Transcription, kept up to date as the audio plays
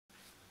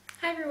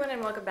Hi everyone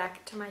and welcome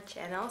back to my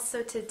channel.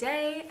 So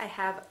today I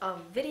have a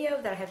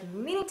video that I have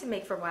been meaning to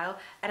make for a while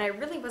and I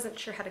really wasn't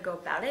sure how to go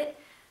about it,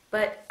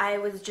 but I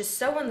was just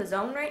so in the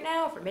zone right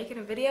now for making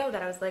a video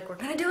that I was like, we're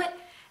gonna do it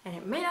and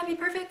it may not be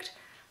perfect,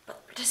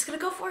 but we're just gonna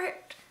go for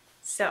it.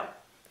 So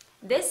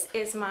this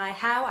is my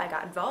how I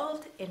got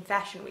involved in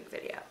Fashion Week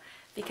video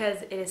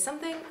because it is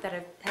something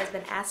that has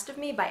been asked of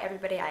me by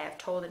everybody I have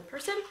told in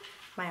person,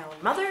 my own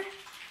mother,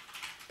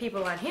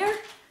 people on here,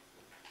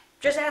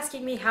 just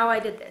asking me how I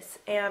did this,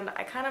 and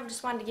I kind of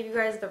just wanted to give you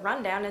guys the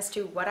rundown as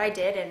to what I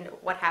did and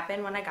what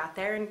happened when I got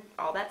there and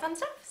all that fun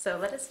stuff. So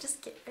let us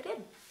just get right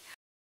in.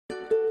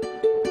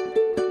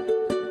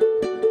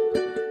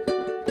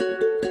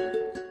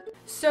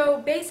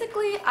 So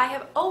basically, I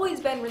have always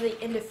been really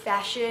into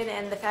fashion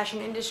and the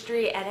fashion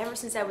industry, and ever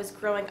since I was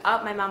growing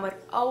up, my mom would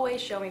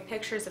always show me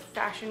pictures of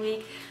Fashion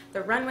Week,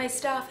 the runway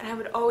stuff, and I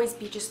would always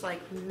be just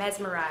like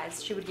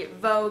mesmerized. She would get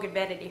Vogue and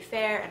Vanity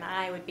Fair, and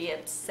I would be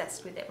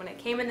obsessed with it. When it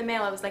came in the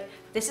mail, I was like,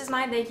 this is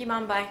mine, thank you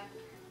mom, bye.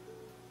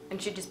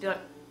 And she'd just be like,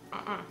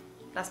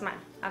 that's mine,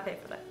 I'll pay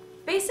for that.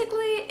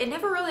 Basically, it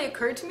never really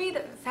occurred to me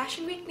that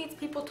Fashion Week needs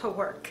people to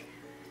work.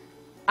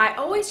 I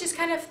always just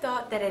kind of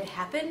thought that it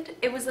happened.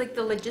 It was like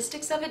the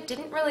logistics of it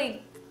didn't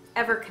really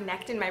ever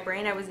connect in my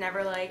brain. I was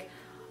never like,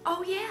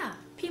 oh yeah,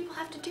 people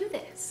have to do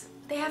this.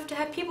 They have to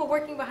have people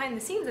working behind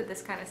the scenes of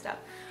this kind of stuff.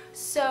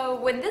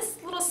 So when this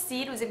little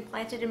seed was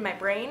implanted in my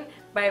brain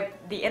by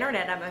the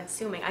internet, I'm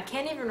assuming, I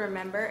can't even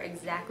remember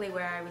exactly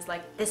where I was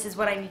like, this is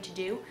what I need to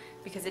do,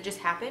 because it just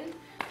happened.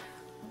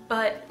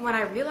 But when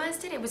I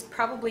realized it, it was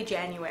probably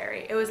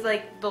January. It was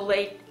like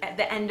at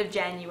the end of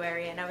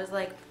January, and I was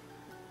like,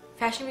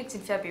 Fashion Week's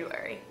in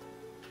February.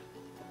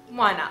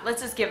 Why not?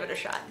 Let's just give it a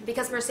shot.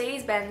 Because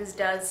Mercedes-Benz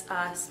does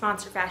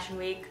sponsor Fashion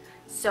Week,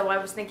 so I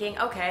was thinking,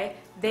 okay,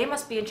 they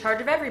must be in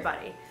charge of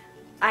everybody.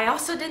 I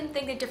also didn't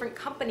think that different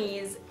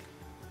companies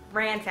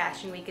ran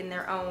Fashion Week in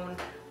their own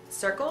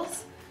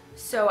circles,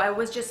 so I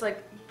was just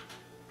like,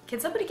 can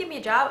somebody give me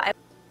a job?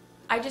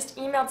 I just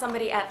emailed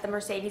somebody at the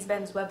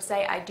Mercedes-Benz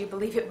website, I do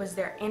believe it was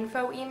their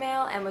info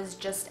email, and was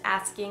just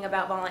asking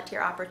about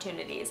volunteer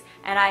opportunities.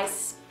 And I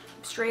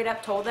straight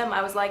up told them,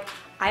 I was like,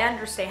 I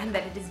understand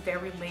that it is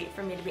very late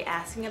for me to be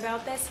asking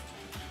about this,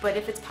 but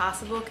if it's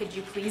possible, could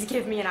you please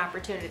give me an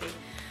opportunity?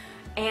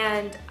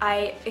 And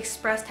I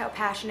expressed how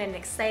passionate and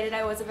excited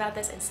I was about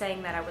this, and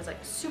saying that I was like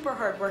a super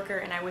hard worker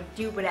and I would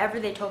do whatever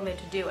they told me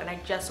to do, and I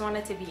just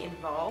wanted to be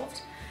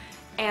involved.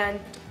 And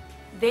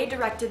they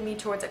directed me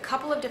towards a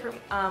couple of different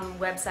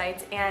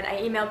websites, and I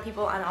emailed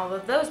people on all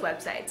of those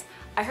websites.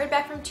 I heard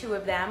back from 2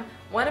 of them.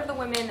 One of the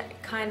women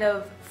kind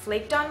of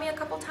flaked on me a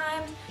couple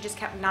times, just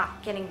kept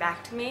not getting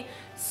back to me,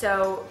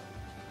 so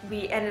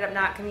we ended up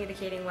not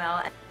communicating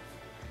well.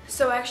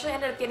 So I actually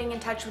ended up getting in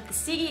touch with the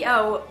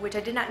CEO, which I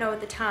did not know at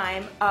the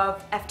time,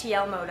 of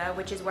FTL Moda,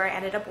 which is where I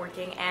ended up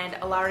working, and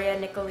Ilaria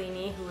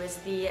Nicolini, who is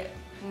the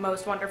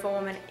most wonderful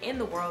woman in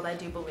the world, I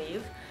do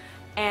believe.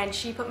 And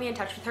she put me in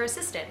touch with her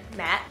assistant,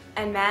 Matt.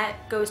 And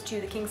Matt goes to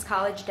the King's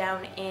College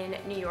down in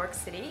New York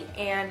City,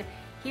 and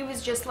he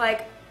was just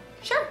like,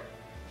 sure,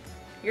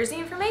 here's the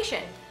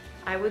information.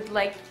 I would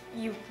like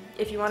you,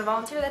 if you want to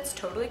volunteer, that's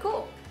totally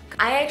cool.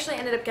 I actually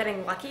ended up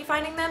getting lucky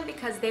finding them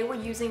because they were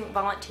using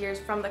volunteers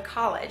from the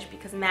college,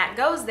 because Matt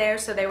goes there,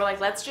 so they were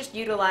like, let's just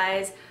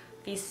utilize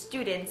these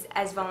students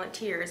as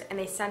volunteers, and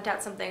they sent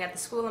out something at the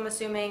school, I'm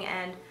assuming,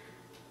 and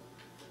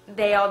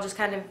they all just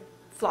kind of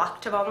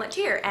flocked to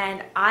volunteer.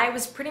 And I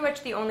was pretty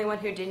much the only one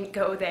who didn't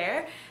go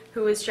there,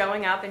 who was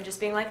showing up and just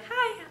being like,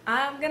 hi,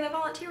 I'm gonna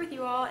volunteer with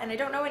you all, and I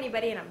don't know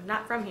anybody and I'm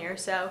not from here,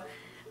 so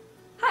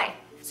hi.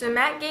 So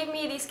Matt gave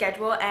me the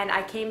schedule, and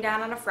I came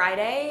down on a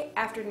Friday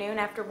afternoon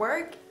after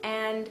work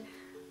and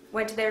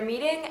went to their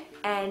meeting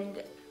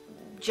and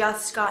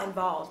just got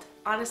involved.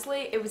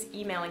 Honestly, it was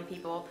emailing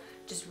people,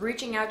 just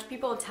reaching out to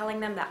people and telling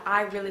them that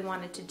I really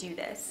wanted to do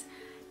this.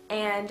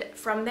 And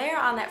from there,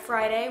 on that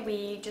Friday,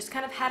 we just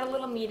kind of had a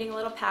little meeting, a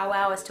little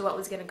powwow as to what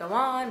was going to go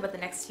on, what the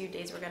next few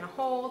days were going to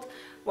hold,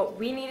 what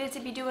we needed to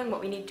be doing,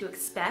 what we needed to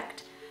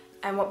expect,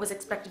 and what was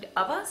expected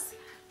of us.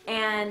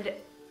 And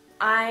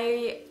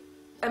I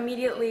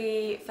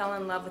immediately fell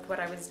in love with what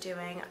I was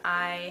doing.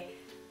 I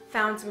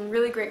found some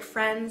really great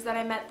friends that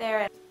I met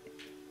there.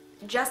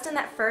 Just in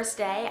that first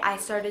day, I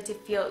started to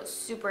feel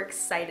super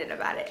excited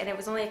about it. And it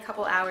was only a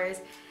couple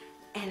hours,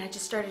 and I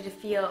just started to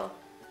feel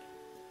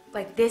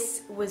like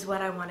this was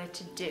what I wanted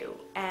to do.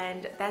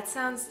 And that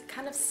sounds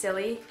kind of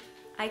silly,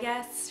 I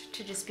guess,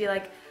 to just be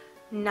like,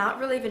 not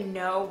really even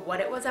know what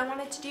it was I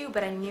wanted to do,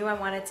 but I knew I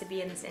wanted to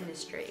be in this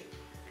industry.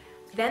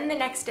 Then the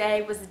next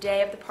day was the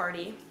day of the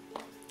party,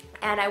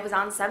 and I was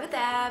on 7th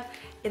Ave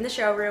in the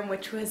showroom,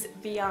 which was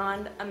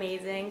beyond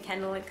amazing.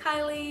 Kendall and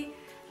Kylie,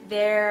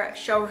 their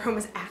showroom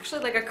was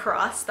actually like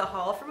across the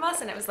hall from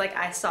us, and it was like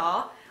I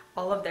saw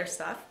all of their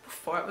stuff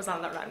before it was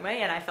on the runway,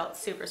 and I felt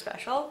super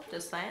special,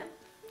 just saying.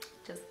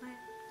 Just saying.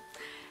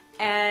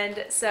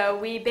 And so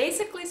we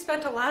basically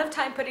spent a lot of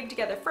time putting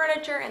together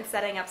furniture and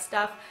setting up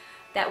stuff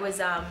that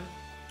was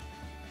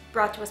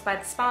brought to us by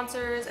the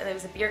sponsors, and it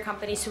was a beer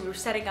company, so we were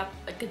setting up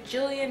a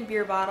gajillion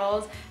beer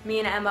bottles. Me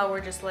and Emma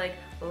were just like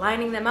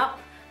lining them up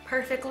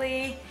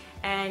perfectly,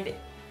 and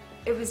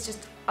it was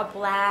just a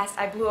blast.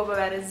 I blew up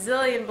about a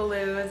zillion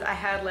balloons. I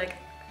had like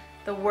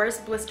the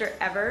worst blister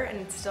ever, and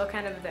it's still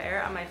kind of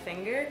there on my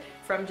finger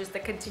from just the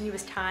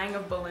continuous tying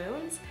of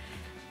balloons.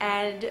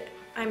 And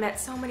I met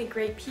so many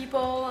great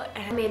people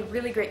and I made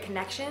really great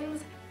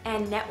connections,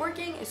 and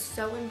networking is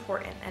so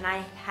important, and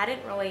I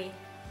hadn't really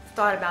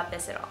thought about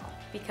this at all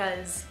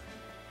because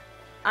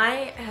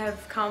I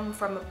have come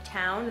from a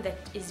town that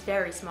is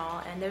very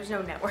small and there's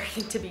no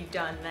networking to be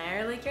done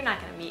there. Like, you're not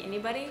gonna meet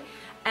anybody.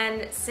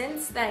 And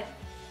since that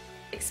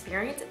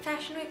experience at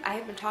Fashion Week, I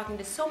have been talking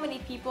to so many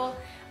people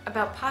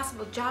about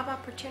possible job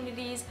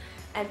opportunities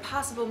and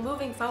possible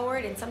moving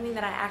forward in something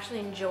that I actually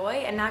enjoy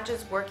and not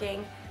just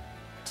working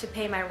to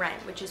pay my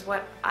rent, which is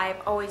what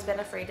I've always been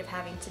afraid of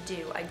having to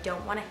do. I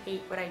don't want to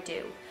hate what I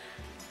do.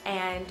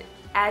 And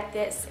at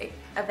this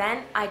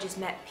event, I just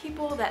met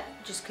people that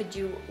just could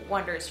do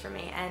wonders for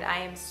me, and I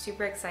am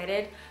super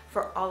excited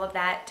for all of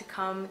that to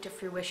come to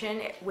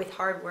fruition with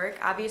hard work.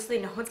 Obviously,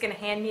 no one's gonna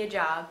hand me a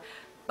job,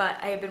 but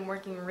I have been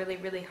working really,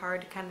 really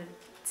hard to kind of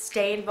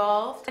stay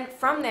involved. And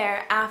from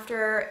there,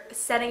 after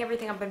setting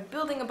everything up and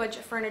building a bunch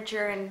of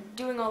furniture and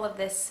doing all of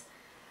this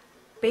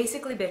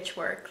basically bitch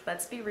work,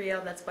 let's be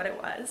real, that's what it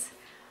was,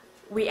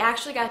 we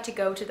actually got to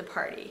go to the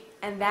party,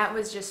 and that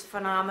was just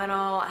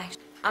phenomenal.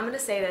 I'm gonna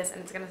say this,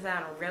 and it's gonna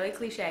sound really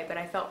cliche, but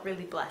I felt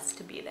really blessed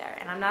to be there.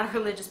 And I'm not a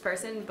religious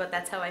person, but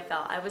that's how I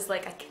felt. I was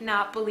like, I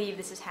cannot believe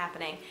this is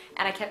happening.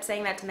 And I kept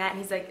saying that to Matt,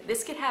 and he's like,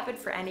 this could happen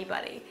for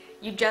anybody.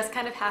 You just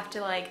kind of have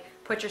to like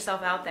put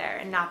yourself out there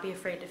and not be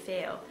afraid to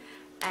fail.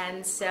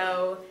 And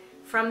so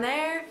from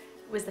there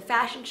was the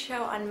fashion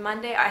show on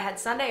Monday. I had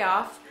Sunday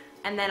off,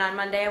 and then on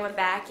Monday I went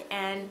back,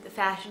 and the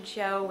fashion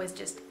show was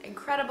just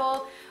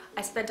incredible.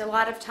 I spent a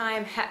lot of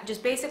time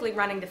just basically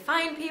running to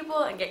find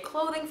people and get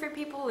clothing for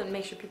people and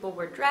make sure people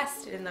were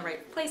dressed in the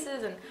right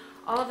places and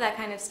all of that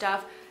kind of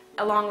stuff,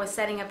 along with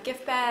setting up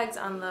gift bags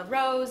on the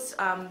rows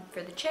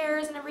for the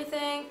chairs and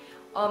everything.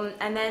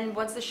 And then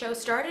once the show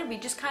started, we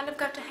just kind of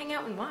got to hang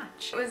out and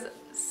watch. It was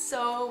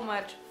so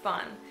much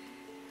fun.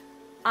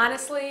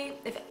 Honestly,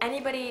 if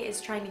anybody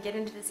is trying to get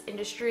into this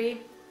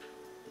industry,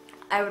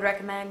 I would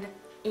recommend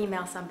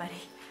email somebody.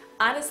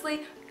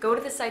 Honestly, go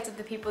to the sites of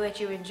the people that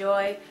you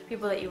enjoy,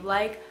 people that you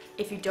like.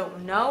 If you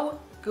don't know,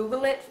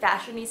 Google it.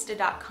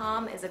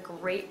 Fashionista.com is a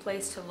great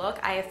place to look.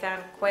 I have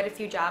found quite a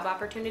few job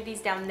opportunities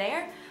down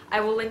there.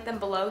 I will link them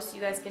below so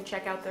you guys can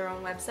check out their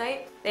own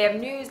website. They have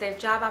news, they have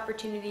job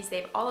opportunities,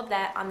 they have all of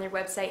that on their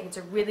website, and it's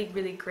a really,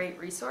 really great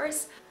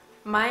resource.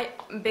 My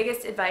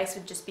biggest advice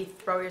would just be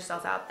throw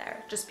yourself out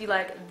there. Just be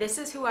like, this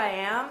is who I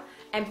am,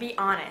 and be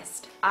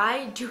honest.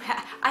 I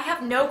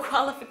have no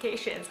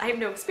qualifications. I have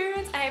no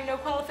experience. I have no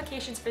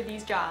qualifications for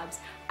these jobs.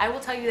 I will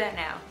tell you that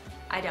now.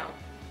 I don't.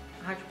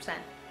 100%.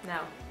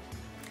 No.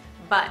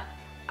 But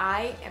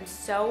I am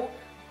so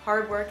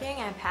hardworking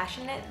and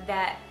passionate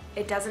that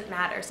it doesn't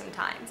matter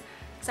sometimes.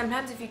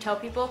 Sometimes if you tell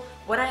people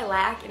what I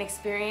lack in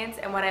experience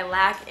and what I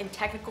lack in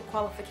technical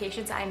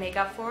qualifications, I make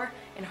up for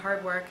in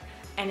hard work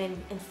and in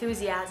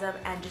enthusiasm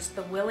and just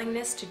the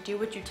willingness to do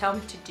what you tell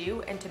me to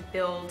do and to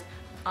build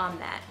on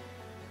that.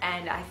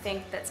 And I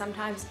think that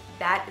sometimes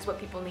that is what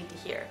people need to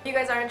hear. If you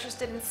guys are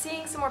interested in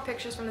seeing some more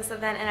pictures from this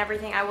event and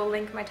everything, I will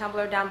link my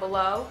Tumblr down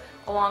below,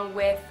 along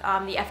with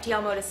the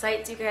FTL Moda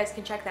site, so you guys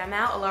can check them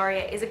out.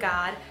 Ilaria is a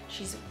god.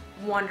 She's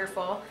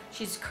wonderful.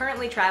 She's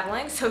currently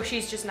traveling, so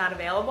she's just not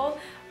available.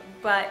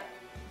 But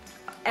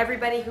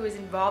everybody who is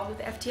involved with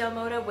FTL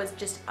Moda was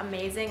just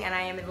amazing, and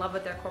I am in love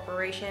with their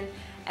corporation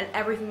and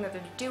everything that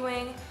they're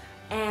doing.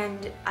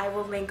 And I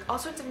will link all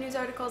sorts of news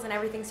articles and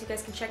everything so you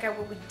guys can check out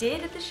what we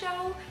did at the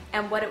show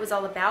and what it was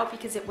all about,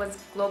 because it was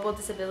Global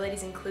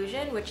Disabilities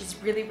Inclusion, which is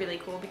really, really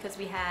cool because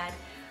we had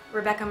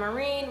Rebecca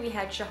Marine, we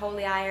had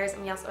Shaholi Ayers,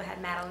 and we also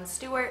had Madeline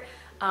Stewart,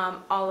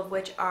 all of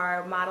which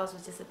are models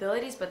with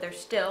disabilities, but they're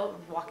still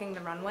walking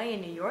the runway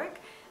in New York,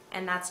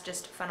 and that's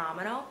just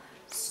phenomenal.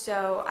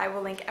 So I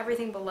will link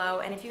everything below,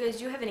 and if you guys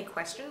do have any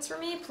questions for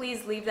me,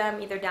 please leave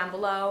them either down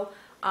below,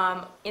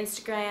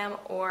 Instagram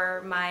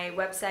or my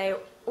website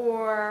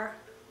or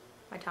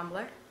my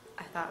Tumblr.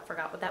 I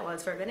forgot what that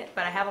was for a minute,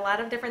 but I have a lot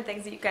of different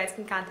things that you guys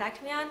can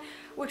contact me on,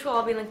 which will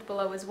all be linked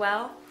below as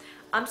well.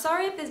 I'm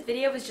sorry if this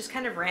video was just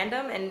kind of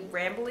random and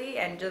rambly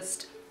and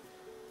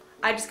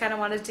I just kind of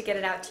wanted to get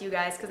it out to you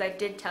guys because I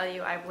did tell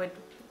you I would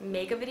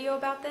make a video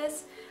about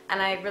this,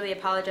 and I really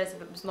apologize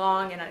if it was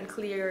long and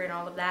unclear and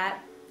all of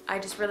that. I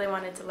just really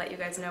wanted to let you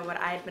guys know what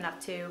I had been up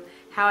to,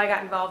 how I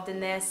got involved in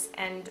this,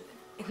 and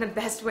in the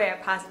best way I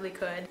possibly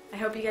could. I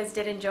hope you guys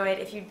did enjoy it.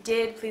 If you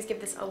did, please give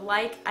this a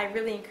like. I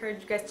really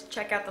encourage you guys to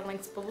check out the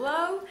links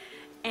below.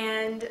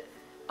 And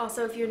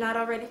also, if you're not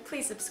already,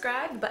 please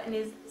subscribe. The button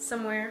is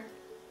somewhere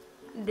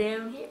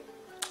down here.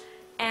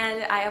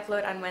 And I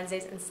upload on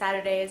Wednesdays and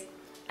Saturdays.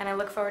 And I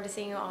look forward to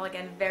seeing you all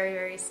again very,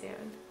 very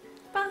soon.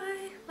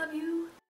 Bye. Love you.